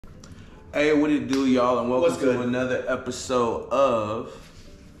Hey, what it do, y'all, and welcome What's good? to another episode of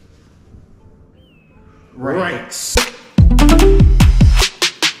Ranks.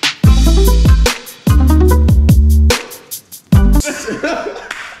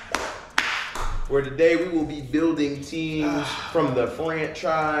 Where today we will be building teams from the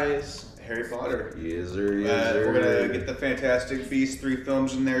franchise Harry Potter. Yes, sir. Yes, sir. We're gonna get the Fantastic Beasts 3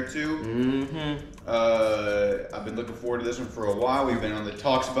 films in there too. Mm-hmm. I've been looking forward to this one for a while. We've been on the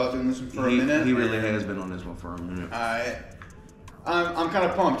talks about doing this one for a minute. He really has been on this one for a minute. I'm kind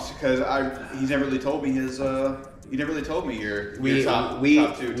of pumped because he's never really told me his. You never really told me your top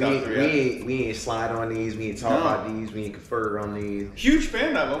two, top three. We ain't slide on these. We ain't talk about these. We ain't confer on these. Huge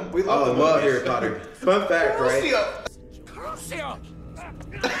fan of them. We love them. Love Harry Potter. Fun fact, right?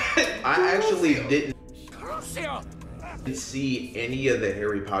 I actually didn't see any of the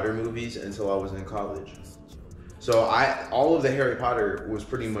Harry Potter movies until I was in college. So all of the Harry Potter was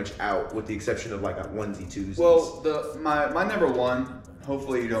pretty much out, with the exception of like a onesie twosies. Well, my number one.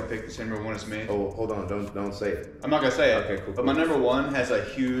 Hopefully you don't pick the same number one as me. Oh, hold on! Don't say it. I'm not gonna say it. Okay, cool. But my number one has a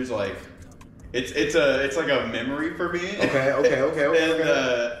huge it's like a memory for me. Okay. And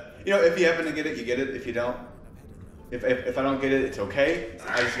you know, if you happen to get it, you get it. If you don't, if I don't get it, it's okay.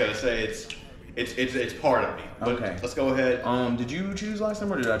 I just gotta say it's part of me. But Okay. Let's go ahead. Did you choose last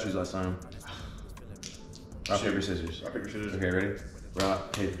time or did I choose last time? Rock, paper, scissors. Rock, paper, scissors. Okay, ready?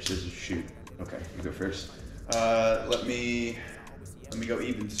 Rock, paper, scissors, shoot. Okay, you go first. Let me go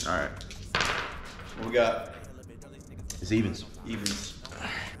evens. All right. What we got? It's evens. Evens.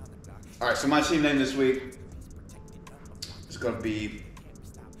 All right. So my team name this week is gonna be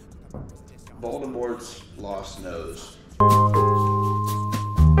Voldemort's Lost Nose.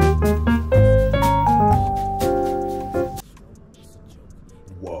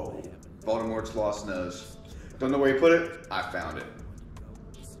 Whoa. Voldemort's Lost Nose. Don't know where you put it? I found it.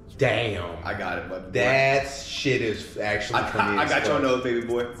 Damn. I got it, bud. That shit is actually funny. I got your nose, baby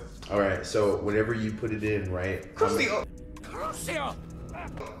boy. All right, so whenever you put it in, right? What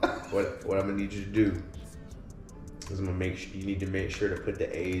I'm gonna need you to do is I'm gonna make sure you need to make sure to put the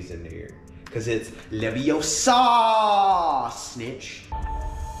A's in there, cause it's Leviosa, snitch.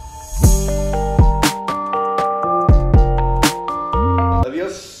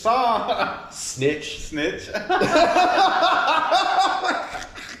 Leviosa, Snitch.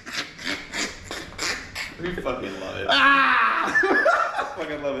 We fucking love it.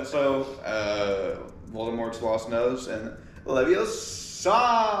 Fucking love it. So, Voldemort's Lost Nose and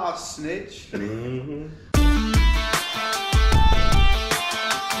Leviosa, snitch. Mm-hmm.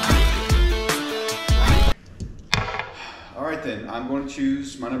 All right then, I'm going to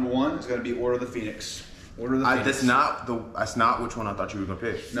choose my number one. It's going to be Order of the Phoenix. Order of the Phoenix. That's not which one I thought you were gonna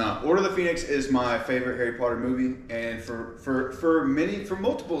pick. No, Order of the Phoenix is my favorite Harry Potter movie, and for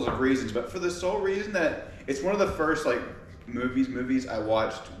multiples of reasons, but for the sole reason that it's one of the first movies I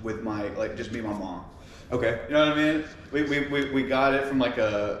watched with just me and my mom. Okay. You know what I mean? We got it from we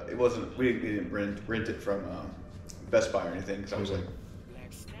didn't rent it from Best Buy or anything, because I was like.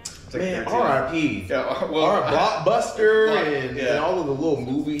 Man, R.I.P. Yeah, well, Blockbuster and all of the little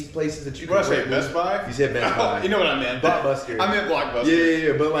movie places that you can What did I say, Best Buy? You said Best Buy. You know what I meant. Blockbuster. I meant Blockbuster.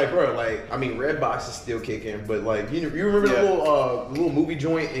 Yeah, but bro, Redbox is still kicking, but you remember the little movie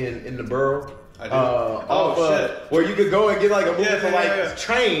joint in the borough? I do. Shit. Where you could go and get a movie for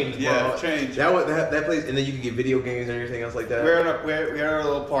Change, bro. Yeah, Change. That place, and then you could get video games and everything else like that. We were at a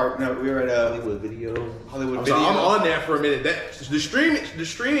little park. No, we were at Hollywood Video. I'm on that for a minute. The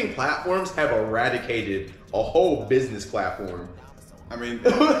streaming platforms have eradicated a whole business platform. I mean, I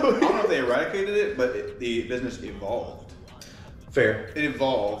don't know if they eradicated it, but the business evolved. Fair. It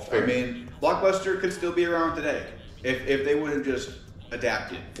evolved. Fair. I mean, Blockbuster could still be around today if they would have just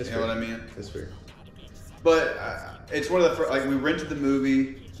adapted. That's you know fair. what I mean? That's fair. But it's one of the first. We rented the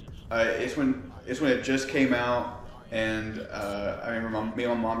movie. It's when it just came out, and I remember me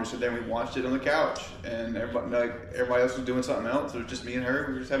and my mom just sat there and we watched it on the couch, and everybody else was doing something else. It was just me and her.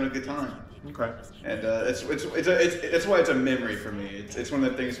 We were just having a good time. Okay. And it's why it's a memory for me. It's one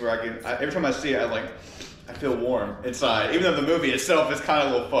of the things where every time I see it, I feel warm inside, even though the movie itself is kind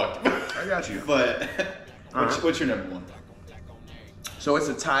of a little fucked. I got you. But what's your number one? So it's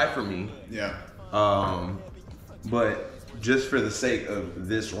a tie for me. Yeah. But just for the sake of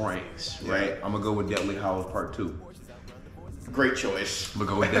this ranks, right? I'm gonna go with Deathly Hallows Part 2. Great choice. I'm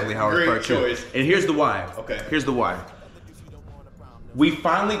gonna go with Deathly Hallows Part 2. Great choice. And here's the why. Okay. Here's the why. We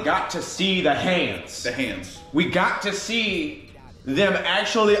finally got to see the hands. The hands. We got to see them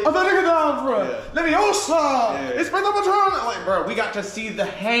actually, Leviosa! It's been the patron! Like, bro, we got to see the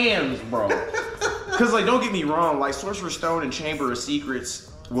hands, bro. Because, like, don't get me wrong, like, Sorcerer's Stone and Chamber of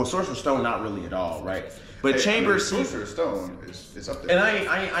Secrets Well, Sorcerer's Stone, not really at all, right? But Chambers, Sorcerer's Stone is up there. and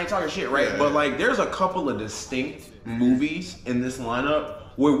I ain't talking shit, right? Yeah. But like, there's a couple of distinct movies in this lineup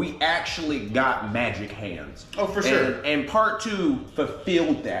where we actually got magic hands. Oh, for sure. And part 2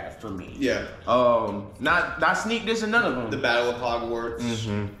 fulfilled that for me. Yeah. Not sneak this and none of them. The Battle of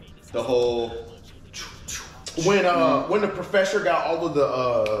Hogwarts. The whole. When the professor got all of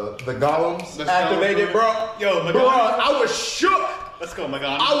the golems The activated, Skeletor. bro. Yo, bro, McGonagall. I was shook. Let's go,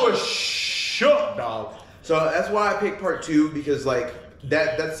 McGonagall. I was shook, dog. So that's why I picked part 2 because like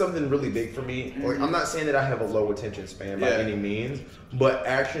that's something really big for me. Like I'm not saying that I have a low attention span by any means, but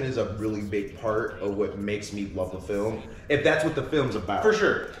action is a really big part of what makes me love the film. If that's what the film's about, For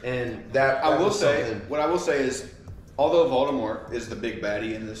sure. And that I will was say, something- what I will say is, although Voldemort is the big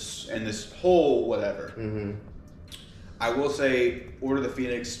baddie in this whole whatever, I will say Order of the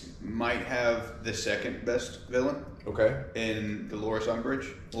Phoenix might have the second best villain Okay. in Dolores Umbridge,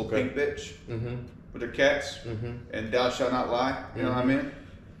 little Okay. pink bitch with her cats, and Thou Shalt Not Lie. You know what I mean?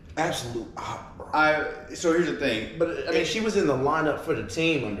 Absolute. So here's the thing, But I mean, she was in the lineup for the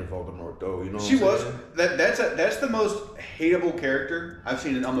team under Voldemort, though. You know, she what I'm was saying? that's the most hateable character I've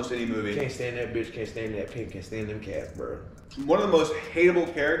seen in almost any movie. Can't stand that bitch. Can't stand that pig. Can't stand them cats, bro. One of the most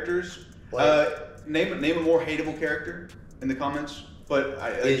hateable characters. Like- Name a more hateable character in the comments. But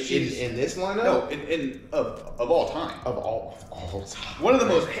she's in this lineup? no in of all time. Of all time. One of the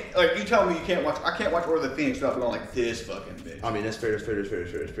most like you tell me you can't watch. I can't watch Order of the Phoenix without going like this fucking bitch. I mean, that's fair. That's fair. That's fair.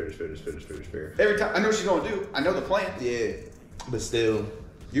 That's fair. That's fair. That's fair. That's fair. That's fair. That's fair. Every time I know what she's gonna do. I know the plan. Yeah, but still,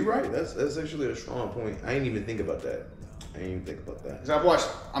 you're right. That's actually a strong point. I didn't even think about that. Because I've watched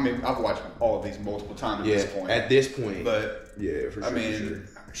all of these multiple times at Yeah, this point. at this point. But yeah, for sure. I mean,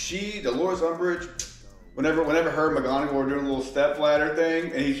 for sure. Dolores Umbridge. Whenever her and McGonagall were doing a little step ladder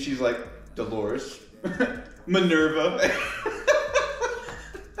thing, and she's like, Dolores, Minerva.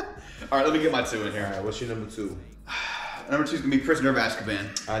 All right, let me get my 2 in here. All right, what's your number 2? Number 2 is gonna be Prisoner of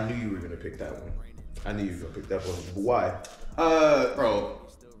Azkaban. I knew you were gonna pick that one. I knew you were gonna pick that one. But why? Bro,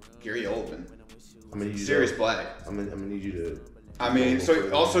 Gary Oldman, I'm gonna need you. Sirius Black. I'm gonna need you to. I mean,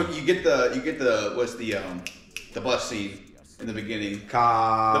 so also you get the what's the bus scene in the beginning. The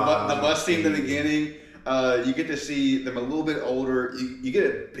bus scene in the beginning. You get to see them a little bit older. You get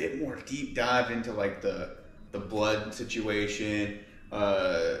a bit more deep dive into like the blood situation.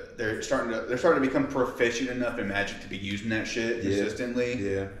 They're starting to become proficient enough in magic to be using that shit consistently.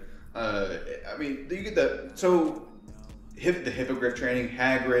 Yeah. I mean, you get the hippogriff training,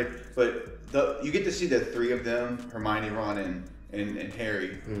 Hagrid, but you get to see the 3 of them, Hermione, Ron, and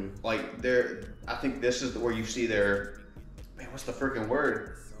Harry. Like I think this is where you see their what's the freaking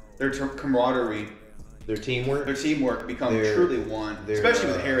word? Their camaraderie. Their teamwork. Their teamwork become truly one, especially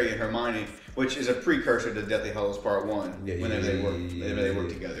with Harry and Hermione, which is a precursor to Deathly Hallows Part 1. Whenever they work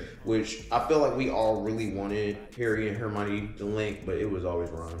together. Which I feel like we all really wanted Harry and Hermione to link, but it was always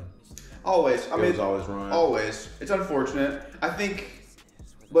Ron. Always. I mean, it was always Ron. Always. It's unfortunate. I think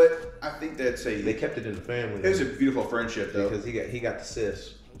that's a. They kept it in the family. It was a beautiful friendship, though. Because he got the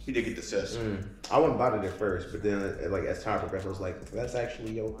sis. He did get the sis. I wouldn't buy it at first, but then like as time progressed, I was like, that's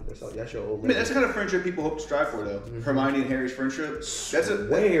actually that's your old lady. I mean, that's the kind of friendship people hope to strive for, though. Hermione and Harry's friendship. That's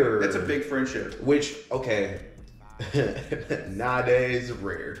a big friendship. Which nowadays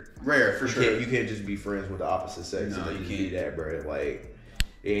rare. Rare for sure. You can't just be friends with the opposite sex. No, you can't. be that, bro. Like,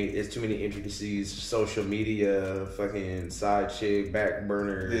 it's too many intricacies. Social media, fucking side chick, back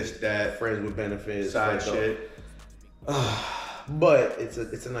burner, this, that, friends with benefits, side shit. But it's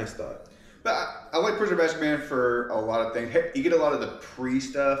a nice thought. But I like Prisoner of Azkaban for a lot of things. You get a lot of the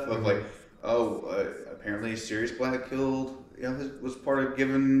pre-stuff of like, apparently Sirius Black killed, was part of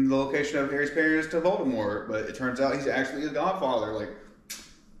giving the location of Harry's parents to Voldemort. But it turns out he's actually his godfather. Like,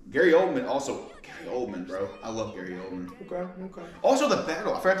 Gary Oldman, bro. I love Gary Oldman. Okay. Also, the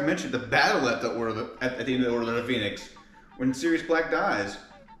battle. I forgot to mention the battle at the end of the Order of the Phoenix when Sirius Black dies.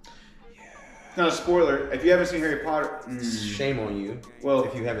 It's not a spoiler. If you haven't seen Harry Potter, shame on you. Well,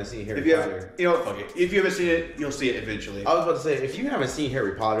 if you haven't seen Harry Potter, fuck it. If you haven't seen it, you'll see it eventually. I was about to say, if you haven't seen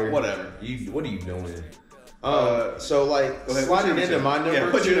Harry Potter, whatever. What are you doing? So like, go ahead. sliding into my number.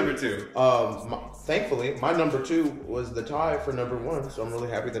 Yeah, what's your number 2? Thankfully, my number 2 was the tie for number 1, so I'm really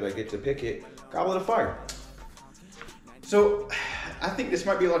happy that I get to pick it. Goblet of Fire. So, I think this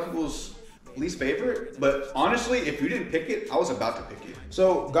might be a lot of people's least favorite, but honestly, if you didn't pick it, I was about to pick it.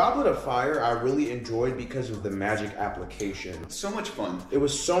 So, Goblet of Fire, I really enjoyed because of the magic application. So much fun. It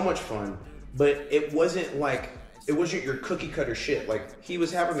was so much fun, but it wasn't like it wasn't your cookie cutter shit. Like, he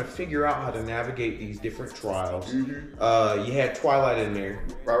was having to figure out how to navigate these different trials. You had Twilight in there.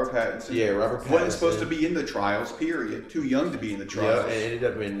 Robert Pattinson. Yeah, Robert Pattinson. Wasn't supposed to be in the trials, period. Too young to be in the trials. Yeah, and ended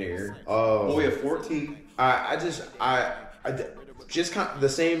up in there. Boy of 14. I just kind of the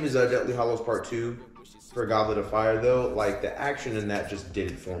same as Deathly Hallows Part 2 for Goblet of Fire, though. Like, the action in that just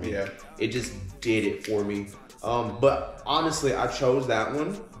did it for me. Yeah. It just did it for me. But honestly, I chose that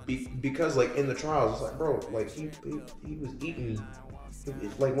one because, like, in the trials, it's like, bro, like, he was eating,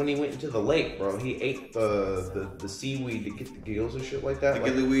 like, when he went into the lake, bro, he ate the seaweed to get the gills and shit like that. The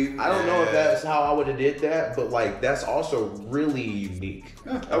like, gillyweed? I don't know if that's how I would have did that, but, like, that's also really unique.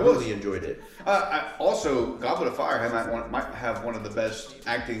 Yeah, I really enjoyed it. Also, Goblet of Fire might have one of the best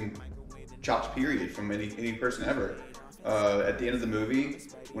acting chops, period, from any person ever. At the end of the movie,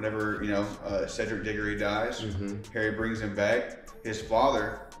 whenever Cedric Diggory dies, Harry brings him back. His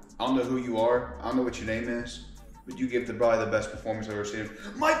father, I don't know who you are, I don't know what your name is, but you give probably the best performance I've ever seen.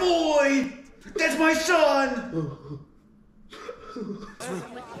 My boy, that's my son.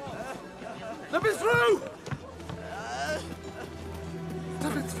 Let me through!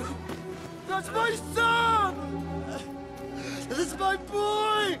 Let me through! That's my son! This is my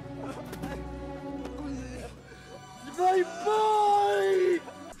boy! My boy!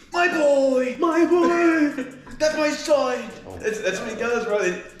 My boy! My boy! That's my son! That's what he does, bro.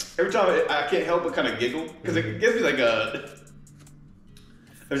 Every time I can't help but kind of giggle, because it gives me like a...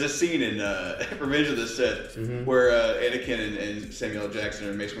 There's a scene in Revenge of the Sith where Anakin and Samuel L. Jackson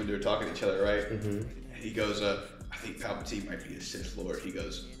and Mace Windu are talking to each other, right? And he goes, I think Palpatine might be a Sith Lord. He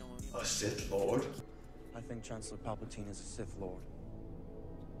goes, a Sith Lord? I think Chancellor Palpatine is a Sith Lord.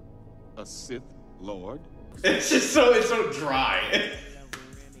 A Sith Lord? It's so dry.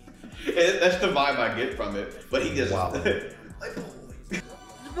 That's the vibe I get from it. But he just... Wow.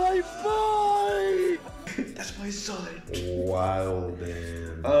 My boy! That's my son. Wild,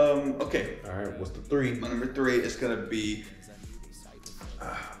 man. Okay. All right, what's the 3? My number 3 is gonna be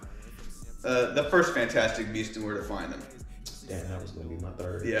the first Fantastic Beast and Where to Find Them. Damn, that was gonna be my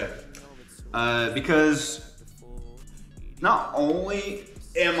 3rd. Yeah. Because not only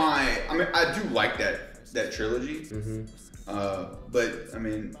I do like that trilogy. But I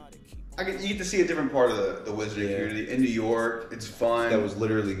mean, you get to see a different part of the wizarding community in New York. It's fun. That was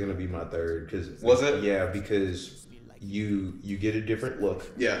literally gonna be my 3rd. Was it? Yeah, because you get a different look.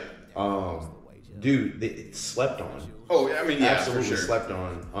 Yeah. Dude, it slept on. Oh, I mean, yeah, absolutely for sure. slept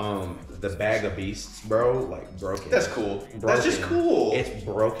on. The bag of beasts, bro, like broken. That's cool. Broken. That's just cool. It's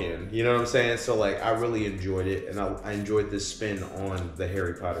broken. You know what I'm saying? So like, I really enjoyed it, and I enjoyed this spin on the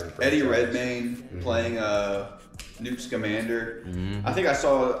Harry Potter franchise. Eddie Redmayne playing Newt Scamander. I think I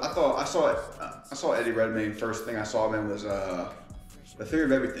saw Eddie Redmayne. First thing I saw him in was The Theory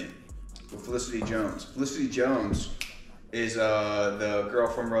of Everything with Felicity Jones. Felicity Jones is the girl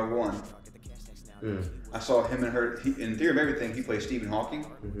from Rogue One. I saw him and her in Theory of Everything. He plays Stephen Hawking.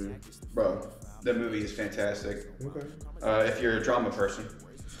 Bro, that movie is fantastic. Okay. If you're a drama person,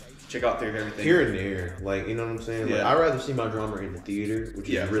 check out Theory of Everything. Here and there, like, you know what I'm saying? Like, Yeah. I'd rather see my drama in the theater, which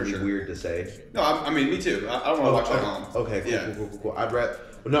is for really sure. weird to say. No, I mean me too. I don't want to watch it at home. Okay, cool, Yeah. cool. I'd rather.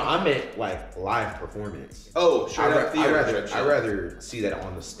 No, I meant like live performance. Oh, straight up theater. I'd rather see that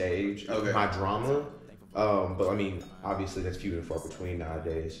on the stage. Okay. My drama, but I mean, obviously that's few and far between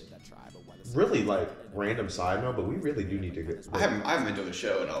nowadays. Really, like, random side note, but we really do need to go. I haven't been to a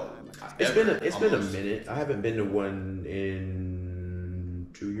show in It's been a minute. I haven't been to one in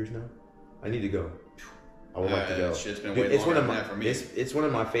 2 years now. I need to go. I would like to go. Shit's been Dude, way it's one longer of than my that for me. it's one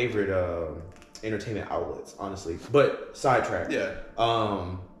of my favorite entertainment outlets, honestly. But sidetrack. Yeah.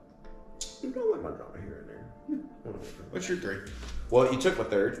 You know, like my drama here and there. What's your 3? Well, you took my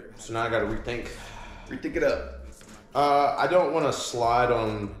 3rd, so now I got to rethink. Rethink it up. I don't want to slide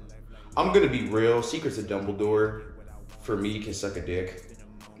on. I'm gonna be real. Secrets of Dumbledore, for me, can suck a dick.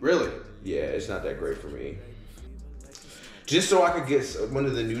 Really? Yeah, it's not that great for me. Just so I could get one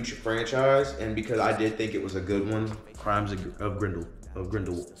of the new franchise, and because I did think it was a good one, Crimes of Grindelwald.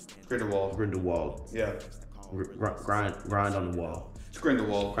 Yeah. Grind on the wall. It's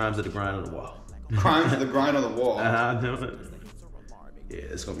Grindelwald. Crimes of the grind on the wall. Crimes of the grind on the wall. Yeah,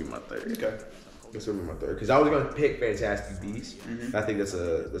 it's gonna be my 3rd. Okay. That's gonna be my 3rd because I was gonna pick Fantastic Beasts. I think that's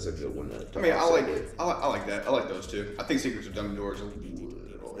a good one. To I mean, I like it. I like that. I like those two. I think Secrets of Dumbledore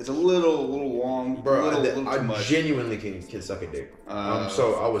is a little long, Bro, little I too much. genuinely can suck a dick. I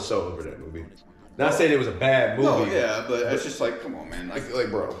was so over that movie. Not saying it was a bad movie. No, yeah, but it's just like, come on, man. like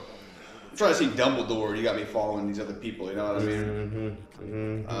bro. I'm trying to see Dumbledore. You got me following these other people. You know what I mean?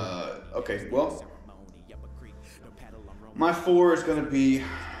 Okay, well, my 4 is gonna be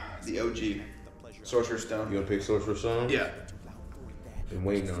the OG, Sorcerer's Stone. You gonna pick Sorcerer's Stone? Yeah. Been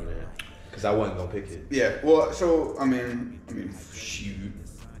waiting on that because I wasn't gonna pick it. Yeah. Well, so I mean, shoot.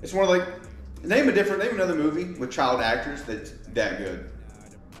 It's more like name another movie with child actors that's that good.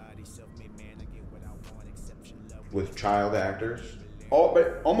 With child actors?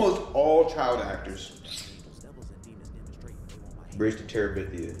 But almost all child actors. Bridge to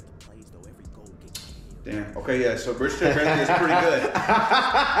Terabithia. Damn. Okay, yeah. So Bridge to Terabithia is pretty good.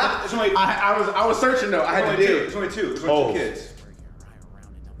 It's only, I was searching though. I had to two. dig. It's only two. It's only two kids.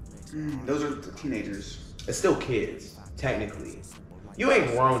 Those are the teenagers. It's still kids, technically. You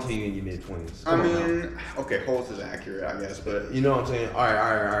ain't grown till you in your mid-20s. I mean, okay, Holt is accurate, I guess, but You know what I'm saying? All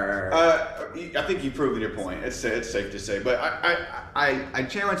right. I think you've proven your point. It's safe to say, but I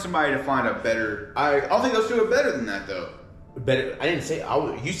challenge somebody to find a better. I don't think those two are better than that though. Better. I didn't say.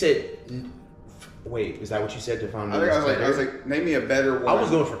 You said. Wait, is that what you said to find? I was like, name me a better one. I was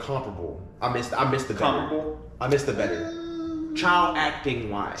going for comparable. I missed the comparable. Better. I missed the better. Child acting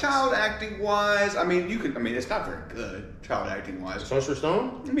wise. I mean, it's not very good. Child acting wise. Sorcerer's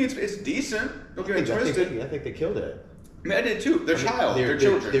Stone. I mean, it's decent. Don't get me twisted. I think they killed it. I mean, I did too. They're children.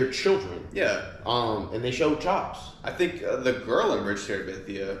 They're children. Yeah. And they showed chops. I think the girl in Bridge to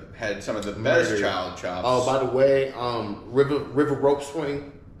Terabithia had some of the best child chops. Oh, by the way, River Rope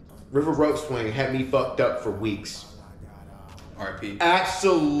Swing had me fucked up for weeks. R.I.P.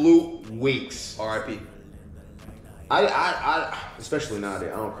 Absolute weeks. R.I.P. I especially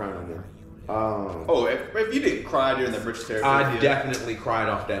nowadays, I don't cry no more. If you didn't cry during the Bridge to Terabithia, I definitely cried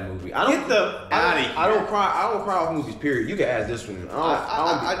off that movie. I don't cry off movies. Period. You can ask this one.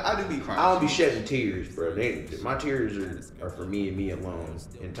 I do be crying. I don't be shedding tears, bro. My tears are for me and me alone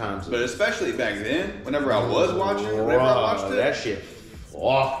in times. But especially back then, whenever I was watching, it, that shit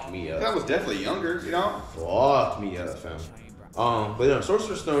fucked me up. I was definitely younger, you know. Fucked me up, fam. But yeah,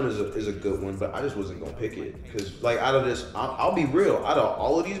 Sorcerer's Stone is a good one, but I just wasn't gonna pick it because, like, out of this, I'll be real. Out of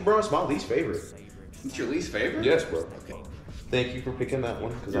all of these, bro, it's my least favorite. It's your least favorite? Yes, bro. Okay. Thank you for picking that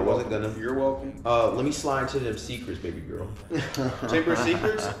one because I wasn't gonna. You're welcome. Let me slide to them secrets, baby girl. Chamber of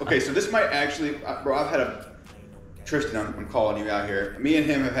Secrets. Okay, so this might actually, bro. I've had Tristan. I'm calling you out here. Me and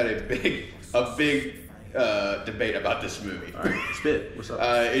him have had a big debate about this movie. All right, spit. What's up?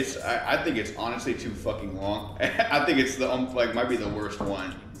 I think it's honestly too fucking long. I think it's might be the worst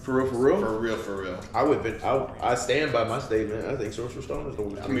one. For real? For real. I stand by my statement. I think Sorcerer's Stone is the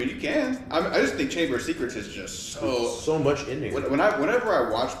worst. I mean, you can. I just think Chamber of Secrets is just so much in there. Whenever I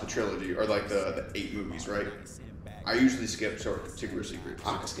watch the trilogy or like the 8 movies, right? I usually skip Chamber of Secrets.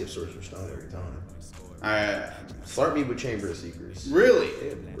 I can skip Sorcerer's Stone every time. Start me with Chamber of Secrets. Really?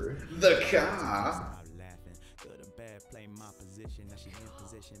 Yeah, bro. The car.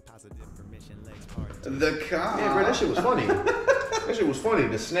 The car. Yeah, bro, that shit was funny. That shit was funny.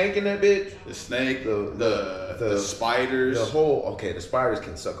 The snake in that bitch. The snake. The spiders. The spiders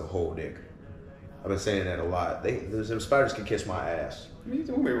can suck a whole dick. I've been saying that a lot. Them spiders can kiss my ass.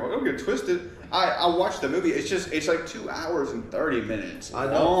 Don't get twisted. I watched the movie. It's like 2 hours and 30 minutes. I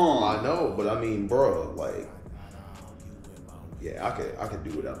know, but I mean, bro, like, yeah, I could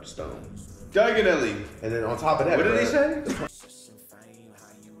do without the stone. Diagonally. And then on top of that, what did he say?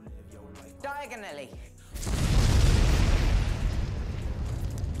 Diagonally.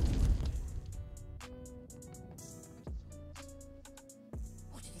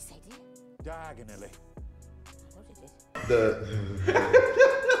 What did he say, dear? Diagonally. What did it?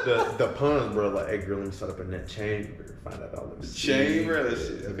 The puns, bro. Like, hey, girl, let me set up in that chamber. Find out all them chamber.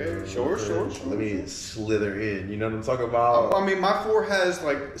 Okay, sure. Let me slither in. You know what I'm talking about? I mean, my 4 has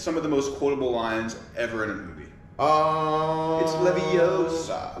like some of the most quotable lines ever in a movie. It's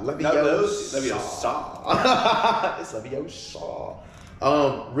Leviosa. Leviosa. It's Leviosa.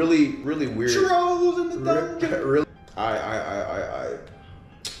 Really weird. Trolls in the dungeon. Really. I.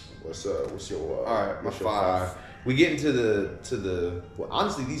 What's your? All right, my 5. We get into the. Well,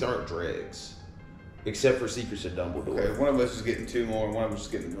 honestly, these aren't dregs, except for Secrets of Dumbledore. Okay, one of us is getting 2 more, and one of us is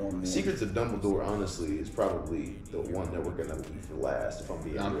getting 1 more. Secrets of Dumbledore, honestly, is probably the one that we're gonna leave for last. If I'm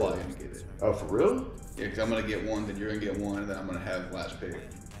being real. I'm probably gonna get it. Oh, for real? Yeah, because I'm gonna get 1, then you're gonna get 1, and then I'm gonna have last pick.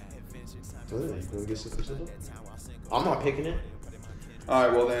 Really? You gonna get Secrets of Dumbledore? I'm not picking it. All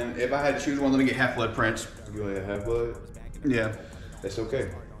right, well then, if I had to choose one, let me get Half-Blood Prince. You gonna get Half-Blood? Yeah. That's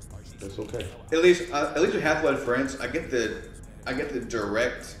okay. That's okay. At least with Half-Blood Prince, I get the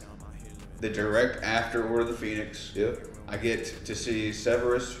direct after Order of the Phoenix. Yep. I get to see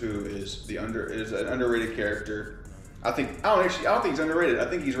Severus, who is an underrated character. I don't think he's underrated. I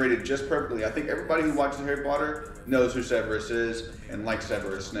think he's rated just perfectly. I think everybody who watches Harry Potter knows who Severus is and likes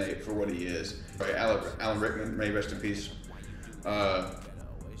Severus Snape for what he is. Right, Alan Rickman, may rest in peace.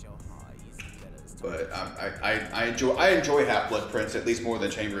 But I enjoy Half-Blood Prince at least more than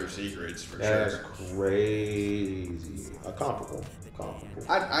Chamber of Secrets for That's sure. crazy. Comparable.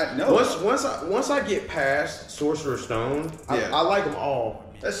 I know. Once I get past Sorcerer's Stone, I like them all.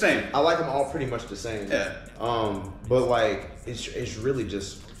 That's the same. I like them all pretty much the same. Yeah. But like it's really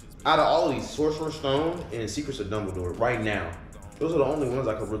just out of all of these, Sorcerer's Stone and Secrets of Dumbledore right now, those are the only ones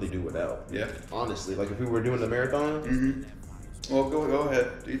I could really do without. Yeah. Honestly, like if we were doing the marathon. Mm-hmm. Well, go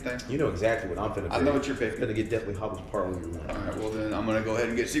ahead. Do you think? You know exactly what I'm finna pick. I know what you're picking. I'm finna get Deathly Hallows Part 1. All right. Well, then I'm gonna go ahead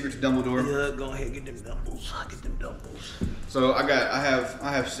and get Secrets of Dumbledore. Yeah, go ahead, get them doubles. Get them doubles. So I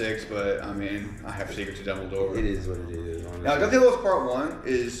have 6, but I mean I have Secrets of Dumbledore. It is what it is. Honestly. Now, Deathly Hallows Part 1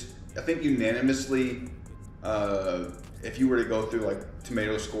 is, I think, unanimously, if you were to go through like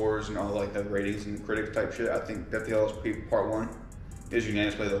tomato scores and all like the ratings and critics type shit, I think Deathly Hallows Part 1 is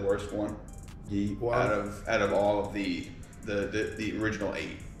unanimously the worst one out of all of the original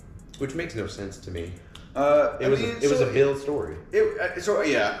 8. Which makes no sense to me. It was a build story.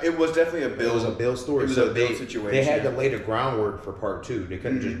 It was definitely a build. It was a build story. It was so a build situation. They had to lay the groundwork for Part 2. They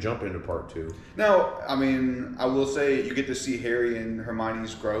couldn't just jump into Part 2. Now, I mean, I will say you get to see Harry and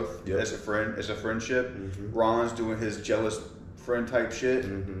Hermione's growth as a friendship. Mm-hmm. Ron's doing his jealous friend type shit.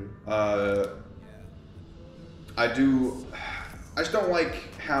 Mm-hmm. I just don't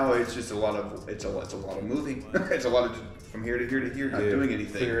like how it's just a lot of moving. It's a lot of just from here to here to here, not doing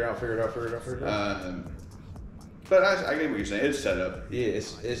anything. Figure it out. But I get what you're saying. It's set up. Yeah,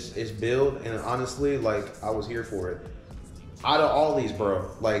 it's build, and honestly, like I was here for it. Out of all these, bro,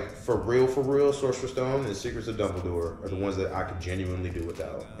 like for real, Sorcerer's Stone and Secrets of Dumbledore are the ones that I could genuinely do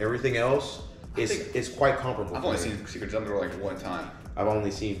without. Everything else is quite comparable. I've only seen Secrets of Dumbledore like one time. I've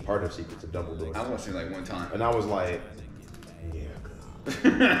only seen part of Secrets of Dumbledore. I've only seen like one time, and I was like, yeah.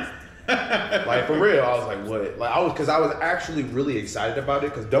 Like for real, I was like, what? Like because I was actually really excited about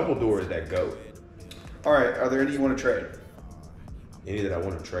it because Dumbledore is that GOAT. All right, are there any you want to trade? Any that I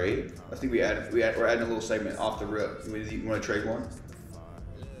want to trade? I think we're adding a little segment off the rip. You want to trade one?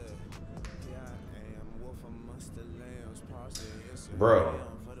 Bro.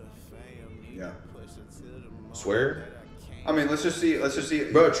 Yeah. Swear? I mean, let's just see.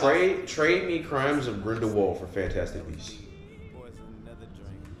 Bro, trade me Crimes of Grindelwald for Fantastic Beasts.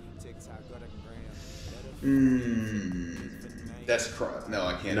 That's no,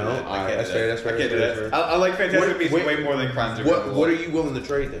 I can't. No, do that. I can't that's do fair. that. That's fair. I can't do That's that. fair. I like Fantastic Beasts way more than Crimes of Grindelwald. What are you willing to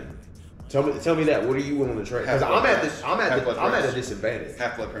trade then? Tell me that. What are you willing to trade? Because I'm at a disadvantage.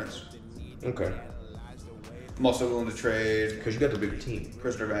 Half-Blood Prince. Okay. I'm also willing to trade because you got the bigger team.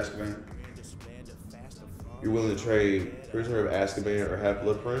 Prisoner of Azkaban. You're willing to trade Prisoner of Azkaban or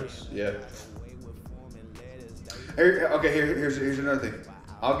Half-Blood Prince? Yeah. Here's another thing.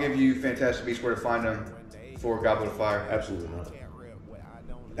 I'll give you Fantastic Beasts Where to Find Them for Goblet of Fire. Absolutely not.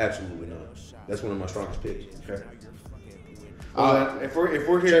 Absolutely not. That's one of my strongest picks. Okay. Well, if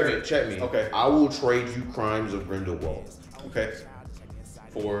we're here, check me. Okay. I will trade you Crimes of Grindelwald. Okay.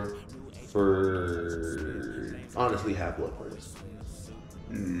 For honestly, Half-Blood Prince.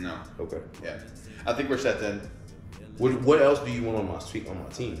 No. Okay. Yeah. I think we're set then. What else do you want on my team?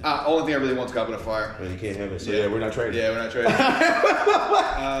 Only thing I really want is Goblet of Fire. Man, you can't have it. So yeah, we're not trading. Yeah, we're not trading.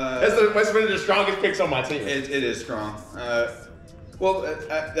 That's one of the strongest picks on my team. It is strong. I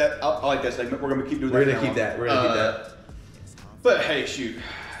like that segment. We're gonna keep doing that. We're gonna keep that. But hey, shoot.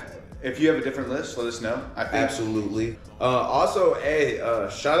 If you have a different list, let us know. I think. Absolutely. Also,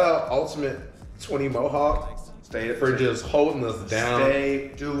 shout out Ultimate 20 Mohawk for just holding us down. Stay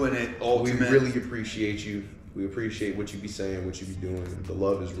doing it, Ultimate. We really appreciate you. We appreciate what you be saying, what you be doing. The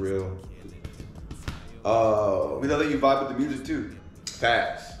love is real. We know that you vibe with the music too.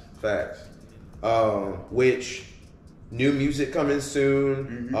 Facts. Which new music coming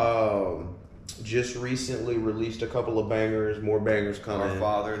soon. Mm-hmm. Just recently released a couple of bangers, more bangers coming. Our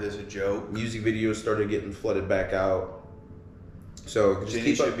Father, There's a Joke. Music videos started getting flooded back out. So just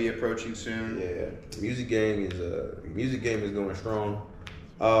Jenny should be approaching soon. Yeah, music game is going strong.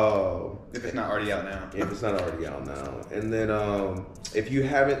 If it's not already out now. And then if you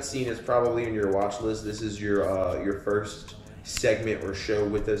haven't seen, it's probably in your watch list. This is your first segment or show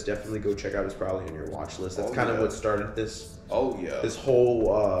with us. Definitely go check out. It's probably in your watch list. That's kind of what started this. Oh yeah. This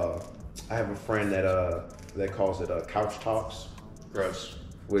whole I have a friend that calls it couch talks. Gross.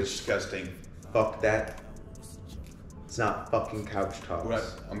 Which disgusting. Fuck that. It's not fucking couch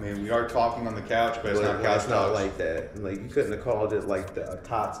talks. We are talking on the couch, but it's not couch talks. It's not like that. Like you couldn't have called it like the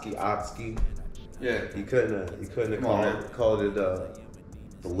Totsky. Yeah. You couldn't have called it the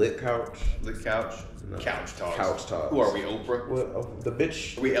lit couch. Lit couch. No. Couch talks. Couch talks. Who are we, Oprah? What, the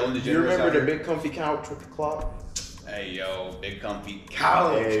bitch. Are we Ellen DeGeneres? You remember the big comfy couch with the clock? Hey yo, big comfy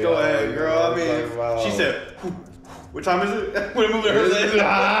couch. Hey, Go yo, ahead, girl. I mean, wow. she said, "What time is it?" We're moving her leg.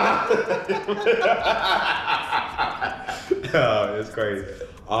 Oh, it's crazy.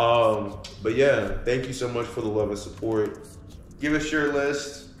 But yeah, thank you so much for the love and support. Give us your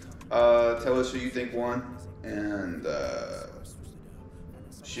list. Tell us who you think won, and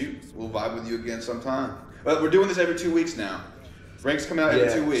shoot, we'll vibe with you again sometime. But we're doing this every 2 weeks now. Ranks come out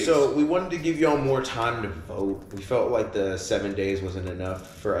every 2 weeks. So we wanted to give y'all more time to vote. We felt like the 7 days wasn't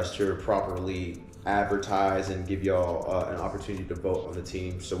enough for us to properly advertise and give y'all an opportunity to vote on the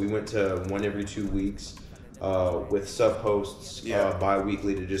team. So we went to one every 2 weeks with sub-hosts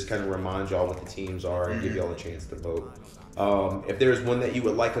bi-weekly to just kind of remind y'all what the teams are and give y'all a chance to vote. If there's one that you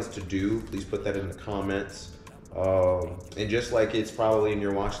would like us to do, please put that in the comments. And just like it's probably in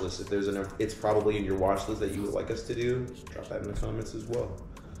your watch list, if there's it's probably in your watch list that you would like us to do, drop that in the comments as well.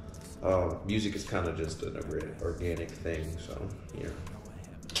 Music is kind of just an organic thing, so yeah.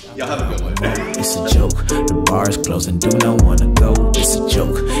 Y'all have a good one. It's a joke, the bar is closing, do not wanna go. It's a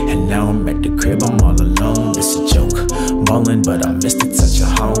joke, and now I'm at the crib, I'm all alone. It's a joke, ballin', but I missed the touch of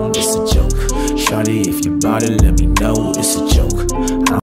home. It's a joke, shawty, if you bought it, let me know. It's a joke.